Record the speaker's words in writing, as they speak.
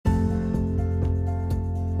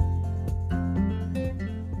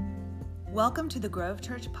Welcome to the Grove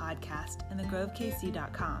Church podcast and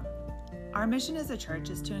thegrovekc.com. Our mission as a church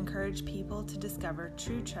is to encourage people to discover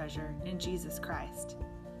true treasure in Jesus Christ.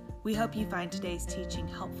 We hope you find today's teaching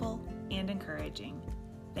helpful and encouraging.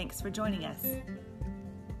 Thanks for joining us.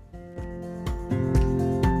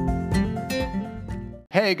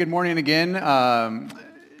 Hey, good morning again.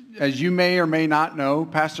 As you may or may not know,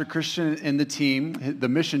 Pastor Christian and the team, the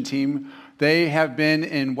mission team, they have been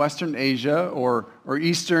in Western Asia or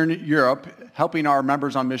Eastern Europe, helping our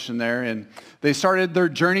members on mission there. And they started their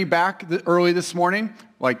journey back early this morning,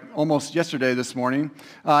 like almost yesterday this morning.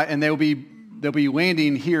 And they'll be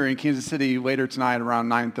landing here in Kansas City later tonight around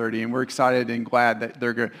 9:30. And we're excited and glad that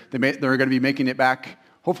they're going to be making it back,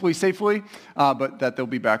 hopefully safely, but that they'll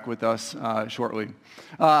be back with us shortly.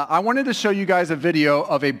 I wanted to show you guys a video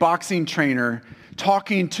of a boxing trainer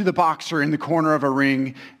talking to the boxer in the corner of a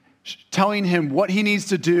ring, telling him what he needs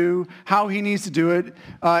to do, how he needs to do it.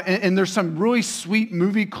 And there's some really sweet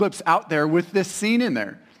movie clips out there with this scene in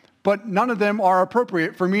there. But none of them are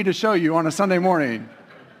appropriate for me to show you on a Sunday morning.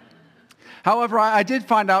 However, I did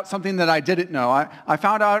find out something that I didn't know. I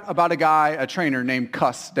found out about a trainer named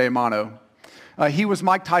Cus D'Amato. He was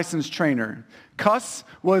Mike Tyson's trainer. Cus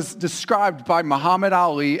was described by Muhammad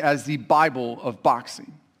Ali as the Bible of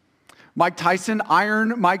boxing. Mike Tyson,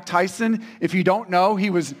 Iron Mike Tyson, if you don't know, he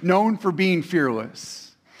was known for being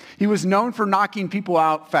fearless. He was known for knocking people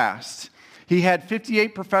out fast. He had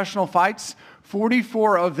 58 professional fights,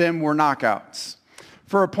 44 of them were knockouts.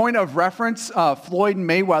 For a point of reference, Floyd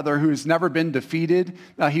Mayweather, who's never been defeated,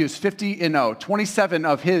 he was 50-0. 27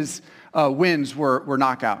 of his wins were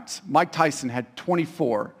knockouts. Mike Tyson had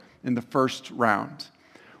 24 in the first round.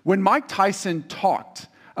 When Mike Tyson talked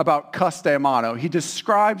about Cus D'Amato, he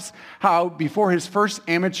describes how before his first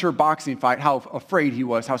amateur boxing fight, how afraid he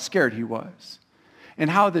was, how scared he was, and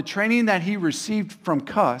how the training that he received from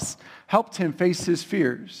Cus helped him face his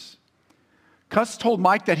fears. Cus told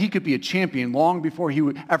Mike that he could be a champion long before he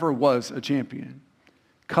ever was a champion.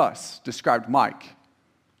 Cus described Mike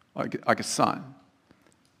like a son,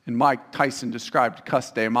 and Mike Tyson described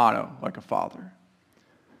Cus D'Amato like a father.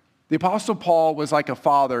 The Apostle Paul was like a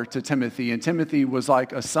father to Timothy, and Timothy was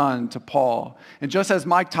like a son to Paul. And just as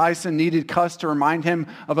Mike Tyson needed Cus to remind him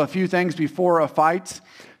of a few things before a fight,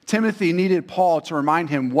 Timothy needed Paul to remind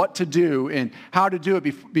him what to do and how to do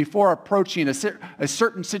it before approaching a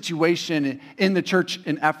certain situation in the church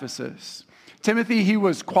in Ephesus. Timothy, he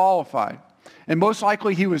was qualified, and most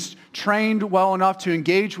likely he was trained well enough to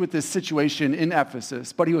engage with this situation in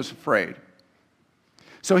Ephesus, but he was afraid.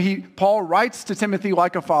 So Paul writes to Timothy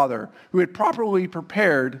like a father who had properly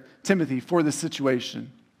prepared Timothy for this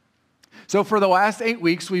situation. So for the last 8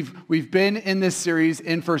 weeks, we've been in this series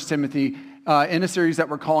in 1 Timothy, in a series that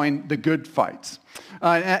we're calling The Good Fight.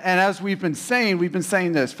 And as we've been saying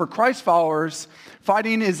this: for Christ followers,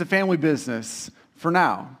 fighting is a family business for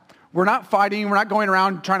now. We're not fighting. We're not going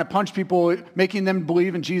around trying to punch people, making them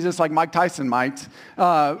believe in Jesus like Mike Tyson might.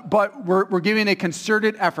 But we're giving a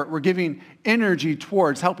concerted effort. We're giving energy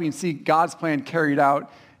towards helping see God's plan carried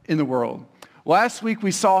out in the world. Last week,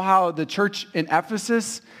 we saw how the church in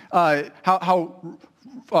Ephesus, how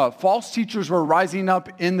false teachers were rising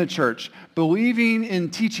up in the church, believing in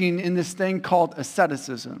teaching in this thing called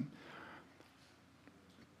asceticism.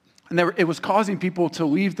 And it was causing people to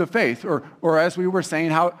leave the faith, or as we were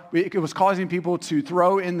saying, how it was causing people to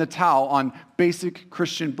throw in the towel on basic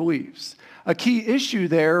Christian beliefs. A key issue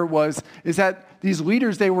there is that these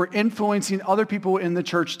leaders, they were influencing other people in the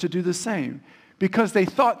church to do the same because they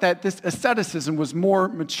thought that this asceticism was more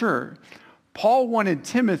mature. Paul wanted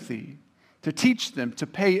Timothy to teach them to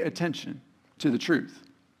pay attention to the truth.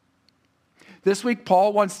 This week,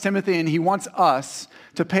 Paul wants Timothy and he wants us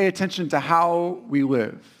to pay attention to how we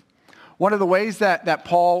live. One of the ways that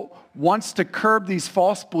Paul wants to curb these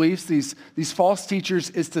false beliefs, these false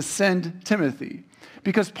teachers, is to send Timothy.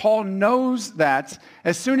 Because Paul knows that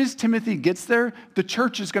as soon as Timothy gets there, the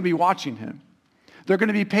church is going to be watching him. They're going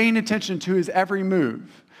to be paying attention to his every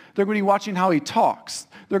move. They're going to be watching how he talks.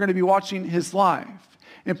 They're going to be watching his life.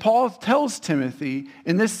 And Paul tells Timothy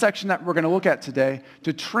in this section that we're going to look at today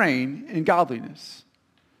to train in godliness,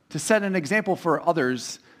 to set an example for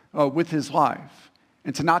others with his life.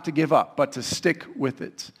 And not to give up, but to stick with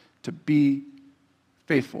it, to be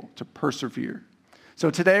faithful, to persevere. So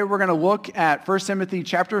today we're going to look at 1 Timothy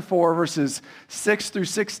chapter 4, verses 6 through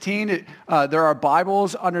 16. There are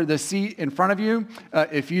Bibles under the seat in front of you.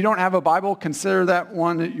 If you don't have a Bible, consider that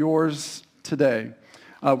one yours today.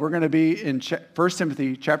 We're going to be in 1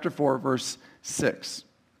 Timothy chapter 4, verse 6.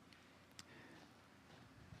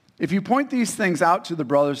 If you point these things out to the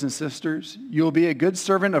brothers and sisters, you will be a good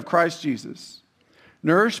servant of Christ Jesus,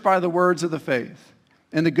 nourished by the words of the faith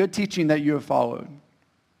and the good teaching that you have followed.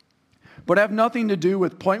 But have nothing to do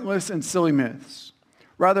with pointless and silly myths.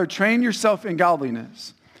 Rather, train yourself in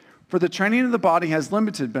godliness. For the training of the body has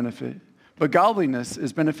limited benefit, but godliness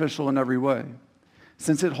is beneficial in every way,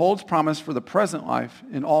 since it holds promise for the present life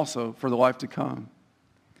and also for the life to come.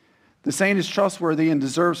 The saying is trustworthy and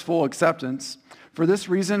deserves full acceptance. For this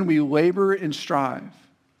reason we labor and strive,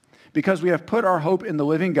 because we have put our hope in the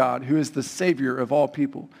living God, who is the Savior of all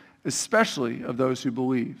people, especially of those who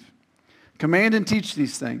believe. Command and teach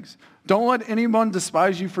these things. Don't let anyone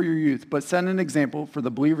despise you for your youth, but set an example for the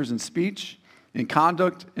believers in speech, in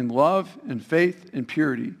conduct, in love, in faith, in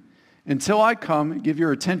purity. Until I come, give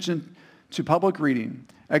your attention to public reading,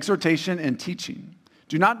 exhortation, and teaching.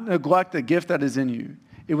 Do not neglect the gift that is in you.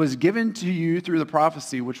 It was given to you through the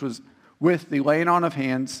prophecy, which was with the laying on of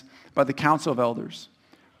hands by the council of elders.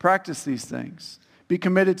 Practice these things. Be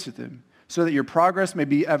committed to them, so that your progress may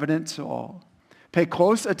be evident to all. Pay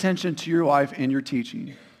close attention to your life and your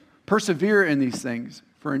teaching. Persevere in these things,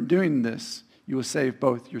 for in doing this, you will save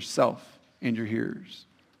both yourself and your hearers.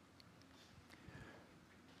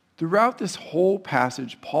 Throughout this whole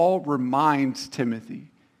passage, Paul reminds Timothy,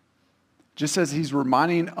 just as he's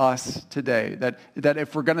reminding us today, that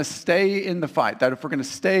if we're going to stay in the fight, that if we're going to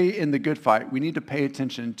stay in the good fight, we need to pay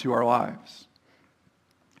attention to our lives.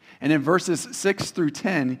 And in verses 6 through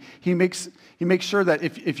 10, he makes sure that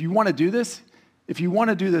if you want to do this,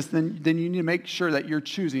 then you need to make sure that you're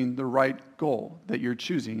choosing the right goal, that you're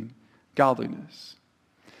choosing godliness.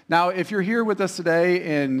 Now, if you're here with us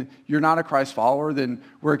today and you're not a Christ follower, then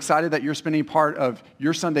we're excited that you're spending part of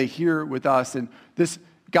your Sunday here with us. And this,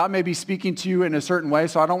 God may be speaking to you in a certain way,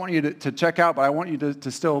 so I don't want you to check out, but I want you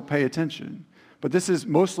to still pay attention. But this is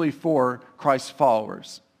mostly for Christ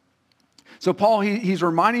followers. So Paul, he's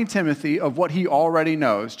reminding Timothy of what he already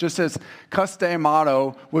knows, just as Cus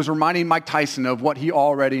D'Amato was reminding Mike Tyson of what he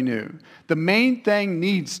already knew. The main thing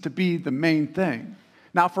needs to be the main thing.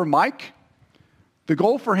 Now for Mike, the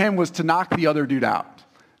goal for him was to knock the other dude out.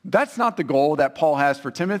 That's not the goal that Paul has for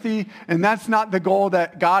Timothy, and that's not the goal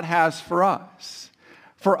that God has for us.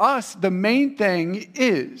 For us, the main thing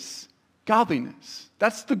is godliness.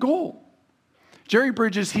 That's the goal. Jerry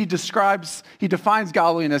Bridges, he defines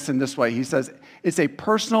godliness in this way. He says, it's a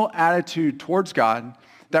personal attitude towards God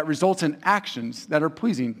that results in actions that are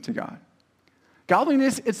pleasing to God.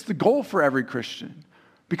 Godliness, it's the goal for every Christian.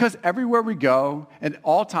 Because everywhere we go, at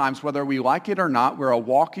all times, whether we like it or not, we're a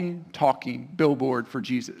walking, talking billboard for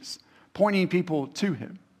Jesus, pointing people to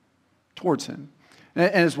him, towards him. And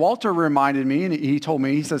as Walter reminded me, and he told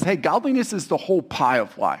me, he says, hey, godliness is the whole pie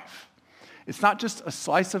of life. It's not just a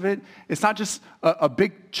slice of it. It's not just a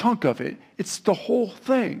big chunk of it. It's the whole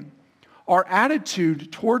thing. Our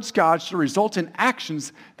attitude towards God should result in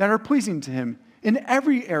actions that are pleasing to him in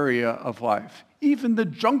every area of life, even the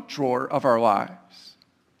junk drawer of our lives.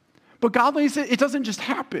 But godliness, it doesn't just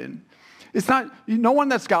happen. It's not, no one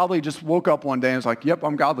that's godly just woke up one day and was like, yep,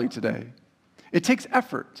 I'm godly today. It takes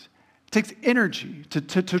effort. It takes energy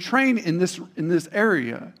to train in this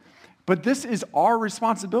area. But this is our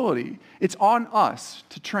responsibility. It's on us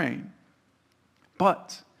to train.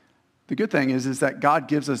 But the good thing is that God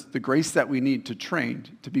gives us the grace that we need to train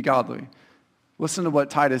to be godly. Listen to what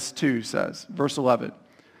Titus 2 says, verse 11.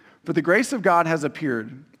 For the grace of God has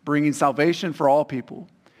appeared, bringing salvation for all people,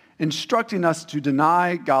 instructing us to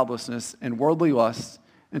deny godlessness and worldly lusts,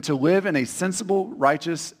 and to live in a sensible,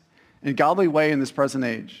 righteous, and godly way in this present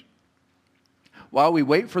age, while we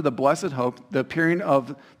wait for the blessed hope, the appearing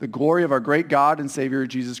of the glory of our great God and Savior,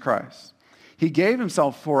 Jesus Christ. He gave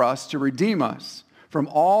himself for us to redeem us from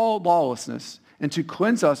all lawlessness and to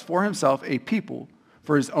cleanse us for himself a people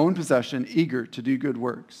for his own possession, eager to do good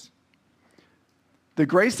works. The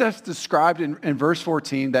grace that's described in verse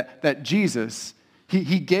 14, that Jesus,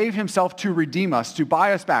 he gave himself to redeem us, to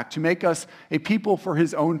buy us back, to make us a people for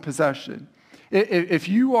his own possession. If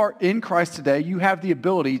you are in Christ today, you have the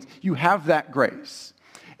ability, you have that grace.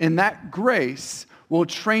 And that grace will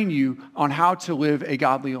train you on how to live a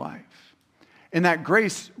godly life. And that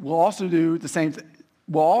grace will also do the same thing.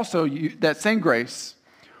 That same grace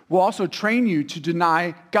will also train you to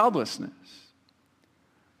deny godlessness.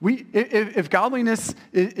 If godliness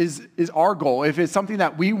is our goal, if it's something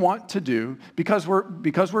that we want to do because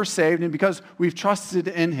we're saved and because we've trusted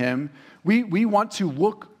in him, we want to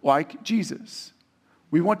look like Jesus.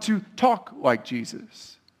 We want to talk like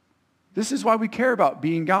Jesus. This is why we care about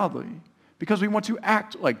being godly, because we want to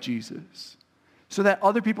act like Jesus, so that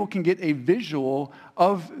other people can get a visual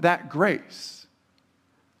of that grace,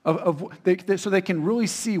 so they can really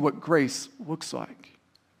see what grace looks like.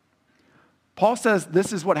 Paul says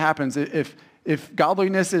this is what happens if if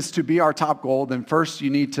godliness is to be our top goal, then first you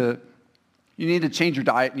need to change your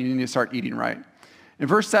diet and you need to start eating right. In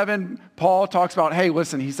verse 7, Paul talks about, hey,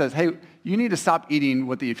 listen, he says, hey, you need to stop eating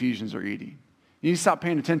what the Ephesians are eating. You need to stop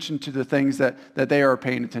paying attention to the things that they are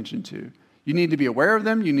paying attention to. You need to be aware of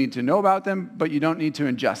them, you need to know about them, but you don't need to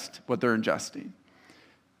ingest what they're ingesting.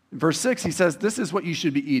 In verse 6, he says, this is what you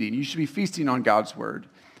should be eating. You should be feasting on God's word,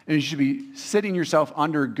 and you should be sitting yourself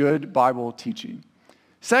under good Bible teaching.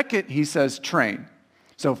 Second, he says, train.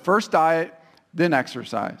 So first diet, then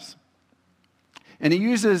exercise. And he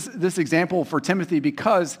uses this example for Timothy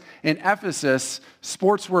because in Ephesus,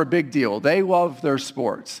 sports were a big deal. They loved their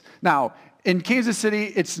sports. Now, in Kansas City,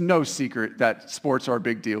 it's no secret that sports are a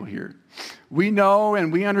big deal here. We know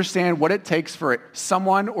and we understand what it takes for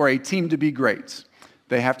someone or a team to be great.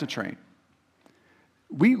 They have to train.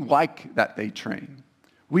 We like that they train.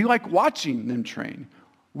 We like watching them train.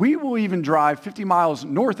 We will even drive 50 miles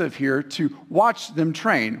north of here to watch them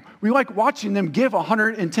train. We like watching them give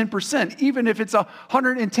 110%, even if it's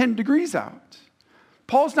 110 degrees out.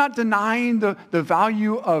 Paul's not denying the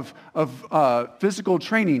value of physical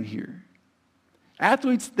training here.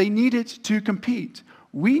 Athletes, they need it to compete.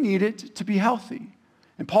 We need it to be healthy.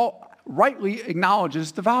 And Paul rightly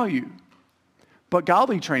acknowledges the value. But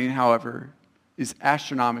godly training, however, is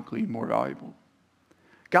astronomically more valuable.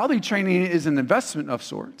 Godly training is an investment of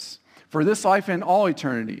sorts for this life and all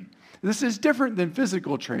eternity. This is different than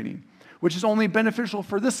physical training, which is only beneficial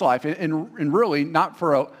for this life and really not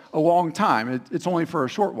for a long time. It's only for a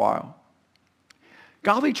short while.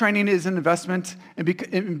 Godly training is an investment, and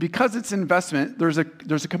because it's an investment, there's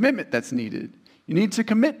a commitment that's needed. You need to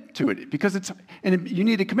commit to it you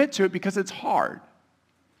need to commit to it because it's hard.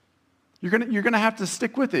 You're gonna have to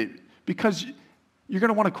stick with it because you're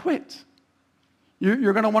gonna want to quit.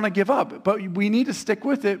 You're going to want to give up, but we need to stick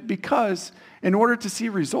with it because in order to see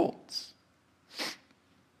results.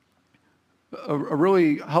 A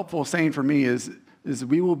really helpful saying for me is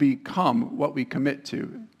we will become what we commit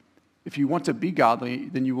to. If you want to be godly,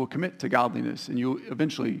 then you will commit to godliness, and you'll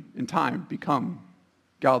eventually, in time, become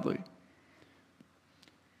godly.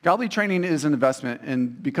 Godly training is an investment,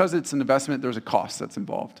 and because it's an investment, there's a cost that's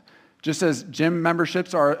involved. Just as gym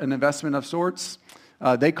memberships are an investment of sorts,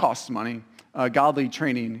 they cost money. Godly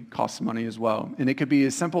training costs money as well. And it could be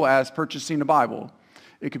as simple as purchasing a Bible.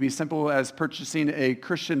 It could be as simple as purchasing a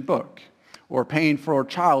Christian book or paying for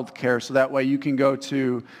child care so that way you can go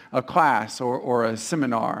to a class or a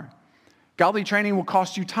seminar. Godly training will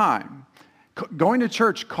cost you time. Going to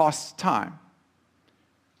church costs time.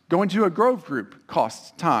 Going to a grove group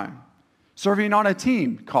costs time. Serving on a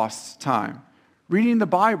team costs time. Reading the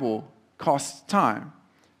Bible costs time.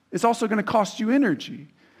 It's also going to cost you energy.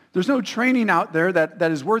 There's no training out there that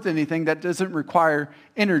is worth anything that doesn't require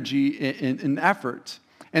energy and effort.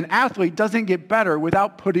 An athlete doesn't get better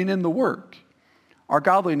without putting in the work. Our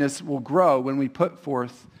godliness will grow when we put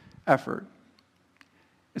forth effort.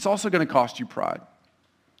 It's also going to cost you pride.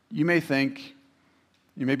 You may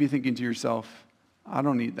be thinking to yourself, I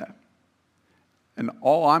don't need that. And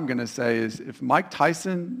all I'm going to say is if Mike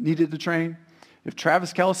Tyson needed to train, if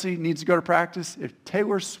Travis Kelce needs to go to practice, if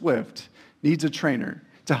Taylor Swift needs a trainer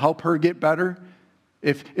to help her get better,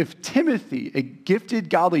 if Timothy, a gifted,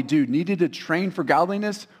 godly dude, needed to train for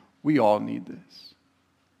godliness, we all need this.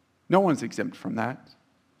 No one's exempt from that.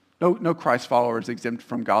 No Christ follower is exempt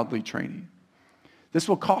from godly training. This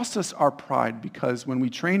will cost us our pride because when we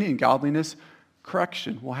train in godliness,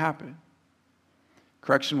 correction will happen.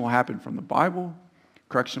 Correction will happen from the Bible.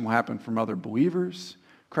 Correction will happen from other believers.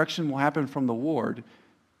 Correction will happen from the Lord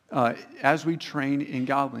as we train in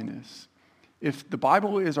godliness. If the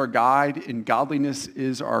Bible is our guide and godliness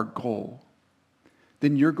is our goal,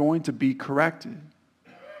 then you're going to be corrected.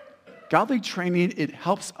 Godly training, it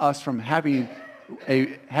helps us from having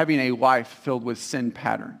a life filled with sin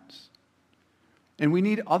patterns. And we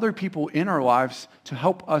need other people in our lives to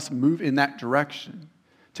help us move in that direction,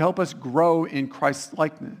 to help us grow in Christ's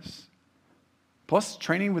likeness. Plus,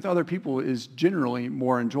 training with other people is generally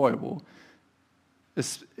more enjoyable,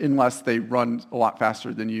 unless they run a lot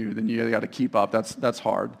faster than you. Then you got to keep up. That's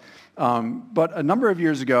hard. But a number of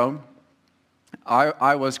years ago,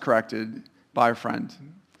 I was corrected by a friend,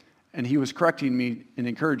 and he was correcting me and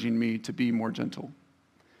encouraging me to be more gentle.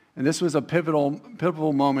 And this was a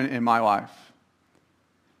pivotal moment in my life.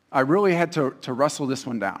 I really had to wrestle this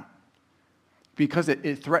one down because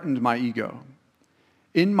it threatened my ego.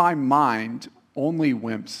 In my mind, only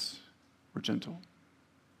wimps were gentle.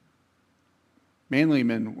 Manly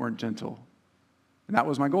men weren't gentle, and that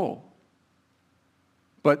was my goal.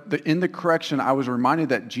 But in the correction, I was reminded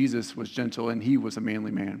that Jesus was gentle, and he was a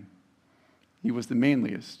manly man. He was the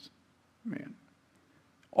manliest. Man.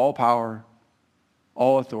 All power,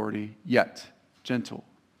 all authority, yet gentle,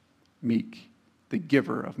 meek, the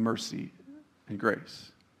giver of mercy and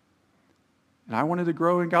grace. And I wanted to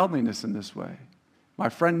grow in godliness in this way. My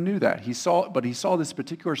friend knew that. He saw this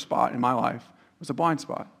particular spot in my life was a blind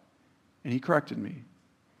spot. And he corrected me.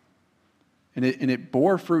 And it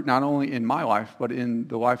bore fruit not only in my life, but in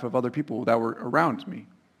the life of other people that were around me.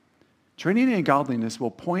 Training in godliness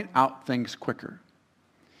will point out things quicker.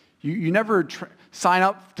 You never sign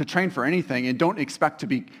up to train for anything and don't expect to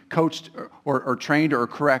be coached or trained or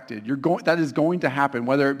corrected. That is going to happen,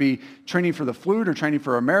 whether it be training for the flute or training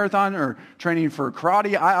for a marathon or training for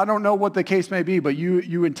karate. I don't know what the case may be, but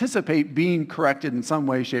you anticipate being corrected in some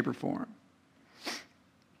way, shape, or form.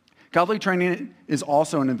 Godly training is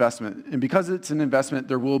also an investment, and because it's an investment,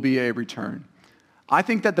 there will be a return. I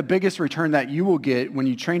think that the biggest return that you will get when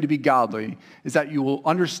you train to be godly is that you will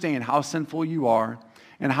understand how sinful you are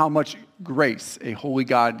and how much grace a holy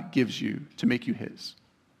God gives you to make you his.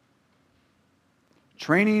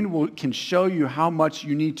 Training can show you how much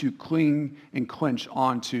you need to cling and clench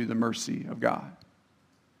onto the mercy of God.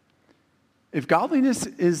 If godliness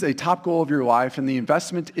is a top goal of your life and the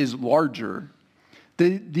investment is larger,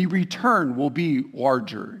 the return will be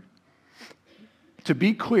larger. To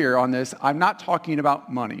be clear on this, I'm not talking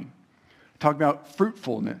about money. I'm talking about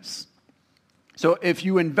fruitfulness. So if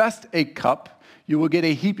you invest a cup, you will get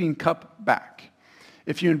a heaping cup back.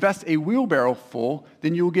 If you invest a wheelbarrow full,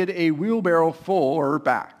 then you will get a wheelbarrow full or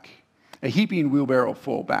back, a heaping wheelbarrow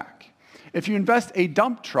full back. If you invest a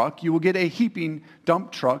dump truck, you will get a heaping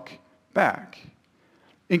dump truck back.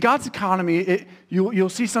 In God's economy, you'll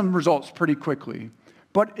see some results pretty quickly.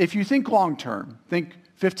 But if you think long term, think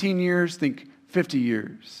 15 years, think 50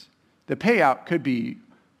 years, the payout could be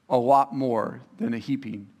a lot more than a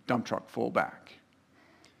heaping dump truck full back.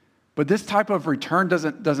 But this type of return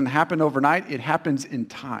doesn't happen overnight. It happens in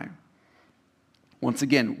time. Once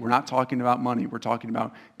again, we're not talking about money. We're talking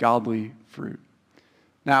about godly fruit.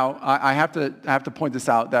 Now, I have to point this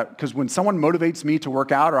out, that because when someone motivates me to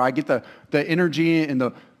work out, or I get the energy and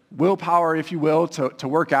the willpower, if you will, to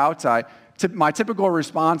work out, my typical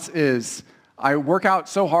response is I work out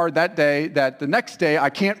so hard that day that the next day I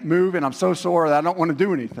can't move and I'm so sore that I don't want to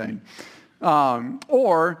do anything.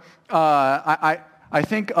 I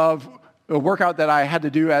think of a workout that I had to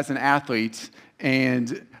do as an athlete,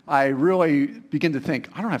 and I really begin to think,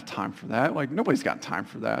 I don't have time for that. Like, nobody's got time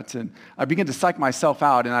for that. And I begin to psych myself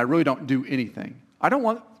out, and I really don't do anything. I don't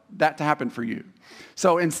want that to happen for you.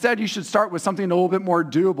 So instead, you should start with something a little bit more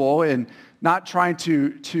doable and not trying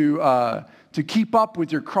to keep up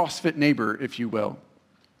with your CrossFit neighbor, if you will.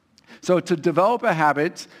 So to develop a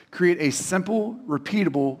habit, create a simple,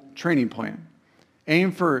 repeatable training plan.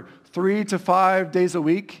 Aim for 3 to 5 days a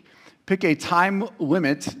week. Pick a time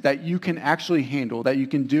limit that you can actually handle, that you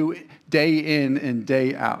can do day in and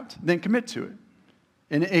day out. Then commit to it.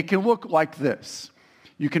 And it can look like this.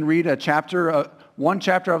 You can read one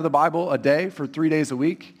chapter of the Bible a day for 3 days a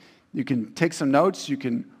week. You can take some notes. You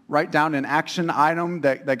can write down an action item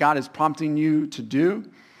that God is prompting you to do.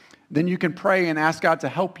 Then you can pray and ask God to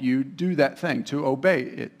help you do that thing, to obey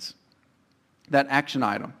it, that action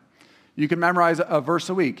item. You can memorize a verse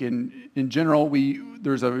a week. In general,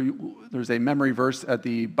 there's a memory verse at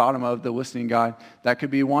the bottom of the listening guide. That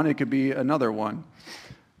could be one. It could be another one.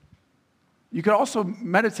 You could also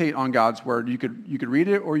meditate on God's word. You could read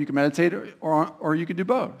it, or you could meditate, or you could do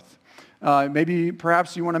both.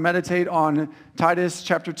 Perhaps you want to meditate on Titus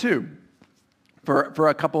chapter 2 for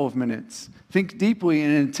a couple of minutes. Think deeply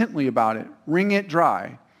and intently about it. Wring it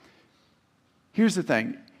dry. Here's the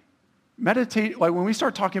thing. Meditate, like when we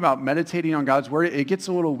start talking about meditating on God's word, it gets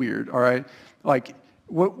a little weird, all right? Like,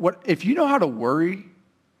 what if you know how to worry,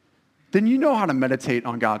 then you know how to meditate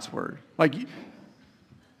on God's word. Like,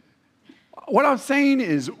 what I'm saying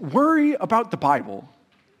is worry about the Bible.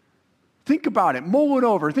 Think about it. Mull it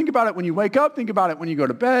over. Think about it when you wake up. Think about it when you go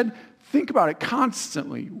to bed. Think about it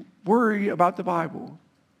constantly. Worry about the Bible.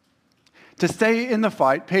 To stay in the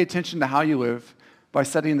fight, pay attention to how you live by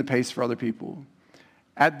setting the pace for other people.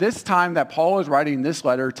 At this time that Paul is writing this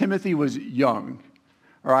letter, Timothy was young,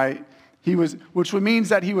 all right? Which means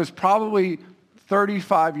that he was probably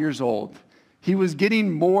 35 years old. He was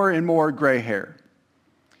getting more and more gray hair.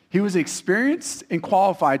 He was experienced and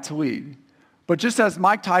qualified to lead. But just as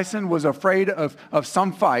Mike Tyson was afraid of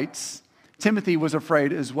some fights, Timothy was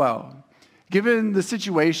afraid as well. Given the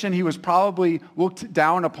situation, he was probably looked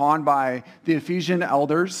down upon by the Ephesian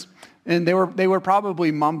elders, and they were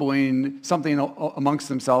probably mumbling something amongst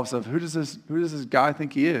themselves of, who does this guy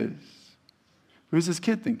think he is? Who does this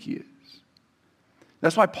kid think he is?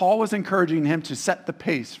 That's why Paul was encouraging him to set the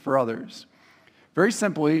pace for others. Very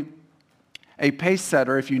simply, a pace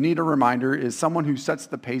setter, if you need a reminder, is someone who sets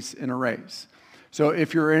the pace in a race. So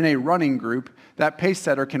if you're in a running group, that pace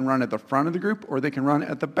setter can run at the front of the group or they can run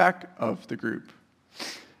at the back of the group.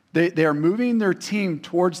 They are moving their team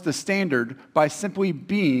towards the standard by simply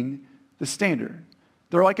being the standard.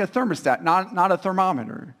 They're like a thermostat, not a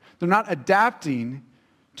thermometer. They're not adapting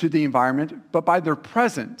to the environment, but by their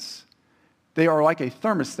presence, they are like a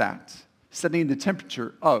thermostat, setting the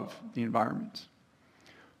temperature of the environment.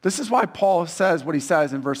 This is why Paul says what he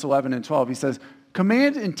says in verse 11 and 12. He says,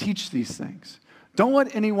 command and teach these things. Don't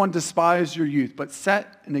let anyone despise your youth, but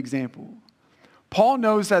set an example. Paul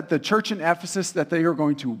knows that the church in Ephesus, that they are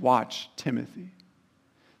going to watch Timothy.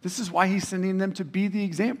 This is why he's sending them to be the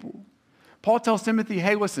example. Paul tells Timothy,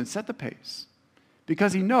 hey, listen, set the pace.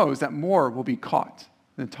 Because he knows that more will be caught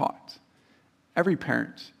than taught. Every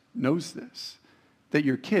parent knows this,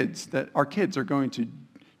 that our kids are going to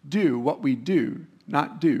do what we do,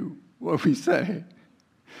 not do what we say.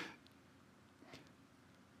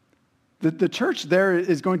 The church there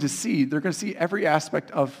is going to see, they're going to see every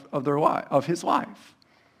aspect of their life, of his life.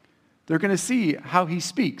 They're going to see how he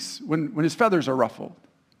speaks when his feathers are ruffled.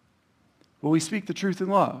 Will he speak the truth in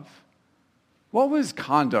love? What will his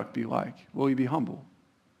conduct be like? Will he be humble?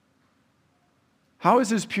 How is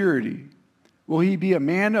his purity? Will he be a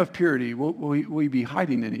man of purity? Will he be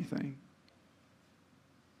hiding anything?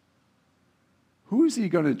 Who is he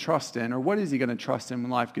going to trust in, or what is he going to trust in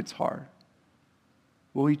when life gets hard?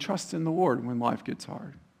 Will he trust in the Lord when life gets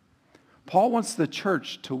hard? Paul wants the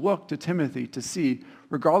church to look to Timothy to see,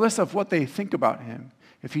 regardless of what they think about him,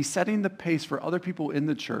 if he's setting the pace for other people in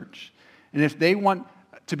the church, and if they want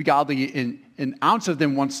to be godly, and an ounce of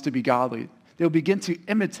them wants to be godly, they'll begin to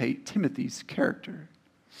imitate Timothy's character.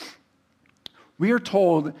 We are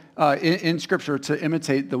told in Scripture to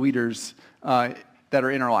imitate the leaders that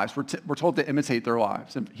are in our lives. We're told to imitate their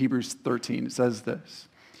lives. In Hebrews 13, it says this.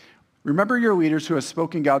 Remember your leaders who have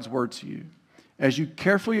spoken God's word to you. As you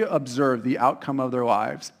carefully observe the outcome of their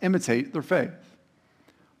lives, imitate their faith.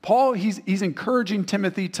 Paul, he's encouraging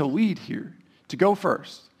Timothy to lead here, to go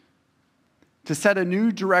first. To set a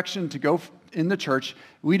new direction to go in the church,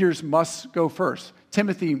 leaders must go first.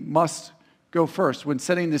 Timothy must go first when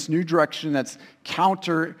setting this new direction that's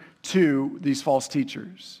counter to these false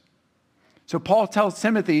teachers. So Paul tells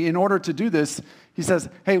Timothy, in order to do this, he says,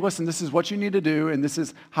 hey, listen, this is what you need to do, and this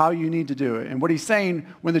is how you need to do it. And what he's saying,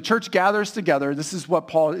 when the church gathers together, this is what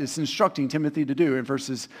Paul is instructing Timothy to do in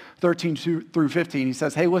verses 13 through 15. He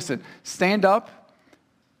says, hey, listen, stand up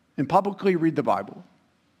and publicly read the Bible.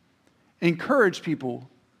 Encourage people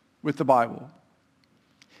with the Bible.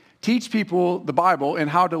 Teach people the Bible and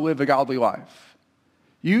how to live a godly life.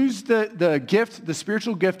 Use the gift, the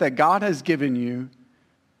spiritual gift that God has given you,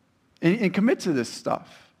 and commit to this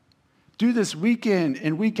stuff. Do this week in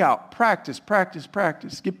and week out. Practice, practice,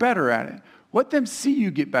 practice. Get better at it. Let them see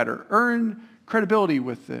you get better. Earn credibility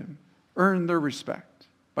with them. Earn their respect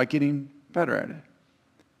by getting better at it.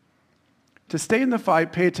 To stay in the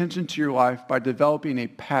fight, pay attention to your life by developing a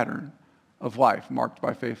pattern of life marked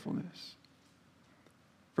by faithfulness.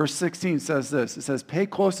 Verse 16 says this. It says, pay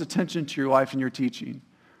close attention to your life and your teaching.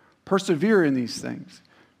 Persevere in these things,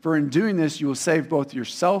 for in doing this you will save both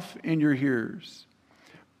yourself and your hearers.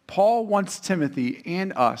 Paul wants Timothy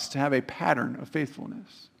and us to have a pattern of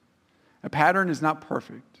faithfulness. A pattern is not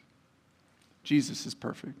perfect. Jesus is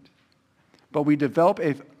perfect. But we develop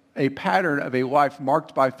a pattern of a life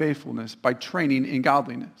marked by faithfulness by training in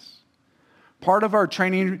godliness. Part of our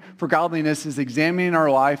training for godliness is examining our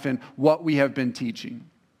life and what we have been teaching.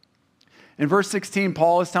 In verse 16,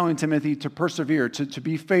 Paul is telling Timothy to persevere, to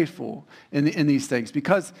be faithful in these things.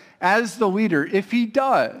 Because as the leader, if he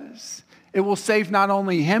does, it will save not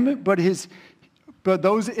only him, but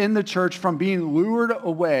those in the church from being lured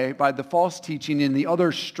away by the false teaching and the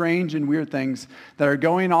other strange and weird things that are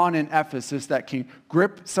going on in Ephesus that can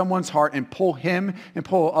grip someone's heart and pull him and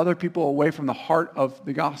pull other people away from the heart of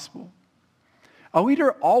the gospel. A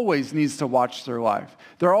leader always needs to watch their life.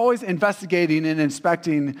 They're always investigating and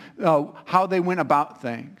inspecting how they went about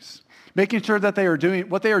things, making sure that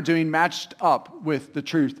what they are doing matched up with the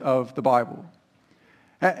truth of the Bible.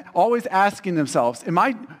 Always asking themselves,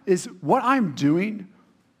 is what I'm doing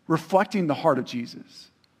reflecting the heart of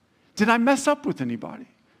Jesus? Did I mess up with anybody?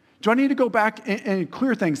 Do I need to go back and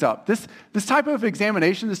clear things up? This type of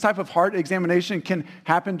examination, this type of heart examination can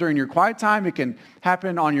happen during your quiet time. It can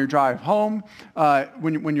happen on your drive home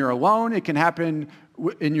when you're alone. It can happen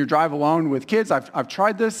in your drive alone with kids. I've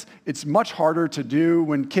tried this. It's much harder to do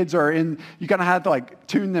when kids are in. You kind of have to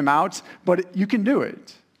tune them out, but you can do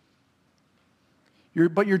it.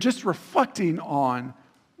 But you're just reflecting on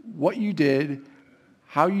what you did,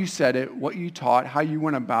 how you said it, what you taught, how you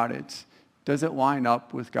went about it. Does it line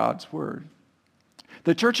up with God's word?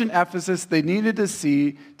 The church in Ephesus, they needed to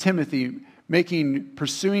see Timothy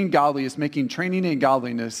pursuing godliness, making training in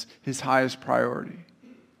godliness his highest priority.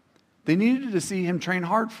 They needed to see him train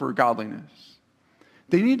hard for godliness.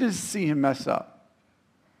 They needed to see him mess up.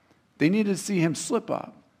 They needed to see him slip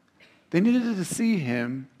up. They needed to see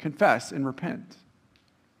him confess and repent.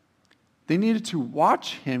 They needed to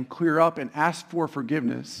watch him clear up and ask for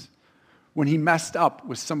forgiveness when he messed up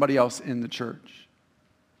with somebody else in the church.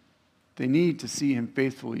 They need to see him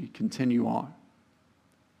faithfully continue on.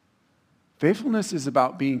 Faithfulness is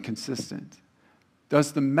about being consistent.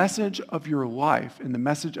 Does the message of your life and the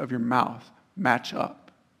message of your mouth match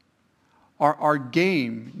up? Our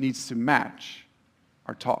game needs to match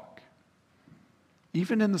our talk.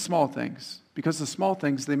 Even in the small things, because the small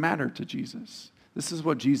things, they matter to Jesus. This is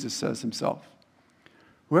what Jesus says himself.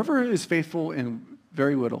 Whoever is faithful in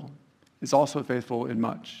very little is also faithful in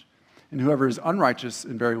much. And whoever is unrighteous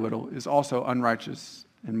in very little is also unrighteous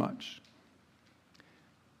in much.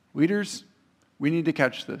 Leaders, we need to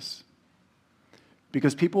catch this.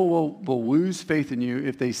 Because people will lose faith in you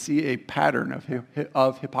if they see a pattern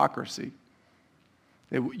of hypocrisy.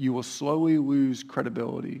 You will slowly lose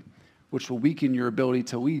credibility, which will weaken your ability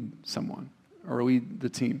to lead someone or lead the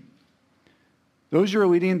team. Those you're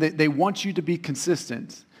leading, they want you to be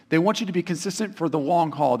consistent. They want you to be consistent for the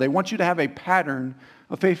long haul. They want you to have a pattern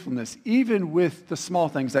of faithfulness, even with the small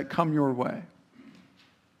things that come your way.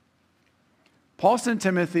 Paul sent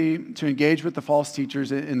Timothy to engage with the false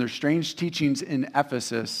teachers in their strange teachings in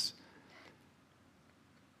Ephesus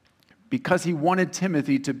because he wanted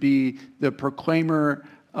Timothy to be the proclaimer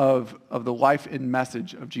of the life and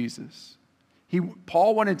message of Jesus.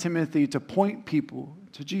 Paul wanted Timothy to point people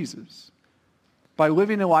to Jesus by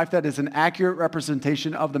living a life that is an accurate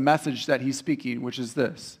representation of the message that he's speaking, which is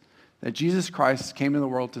this, that Jesus Christ came in the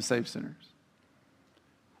world to save sinners.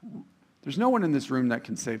 There's no one in this room that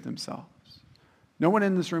can save themselves. No one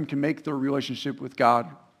in this room can make their relationship with God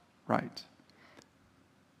right.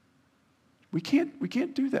 We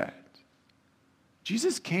can't do that.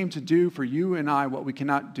 Jesus came to do for you and I what we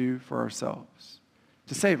cannot do for ourselves,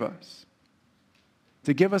 to save us,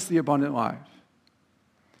 to give us the abundant life.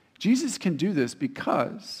 Jesus can do this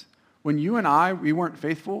because when you and we weren't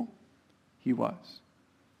faithful, he was.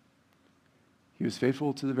 He was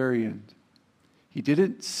faithful to the very end. He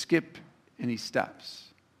didn't skip any steps.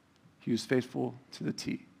 He was faithful to the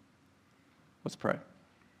T. Let's pray.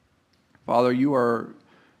 Father, you are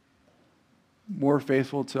more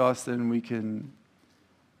faithful to us than we can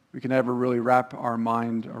ever really wrap our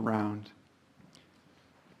mind around.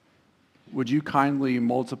 Would you kindly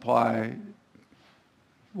multiply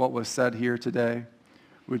what was said here today?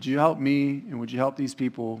 Would you help me and would you help these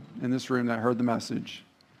people in this room that heard the message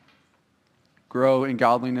grow in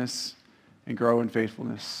godliness and grow in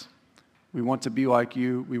faithfulness? We want to be like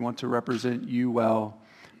you. We want to represent you well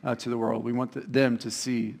to the world. We want them to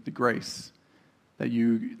see the grace that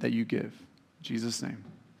you give. In Jesus' name,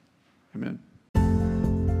 amen.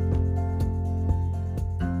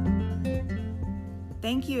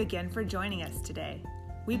 Thank you again for joining us today.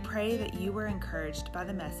 We pray that you were encouraged by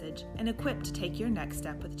the message and equipped to take your next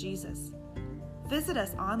step with Jesus. Visit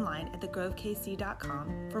us online at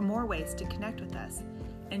thegrovekc.com for more ways to connect with us.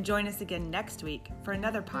 And join us again next week for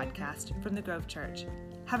another podcast from the Grove Church.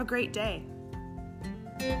 Have a great day.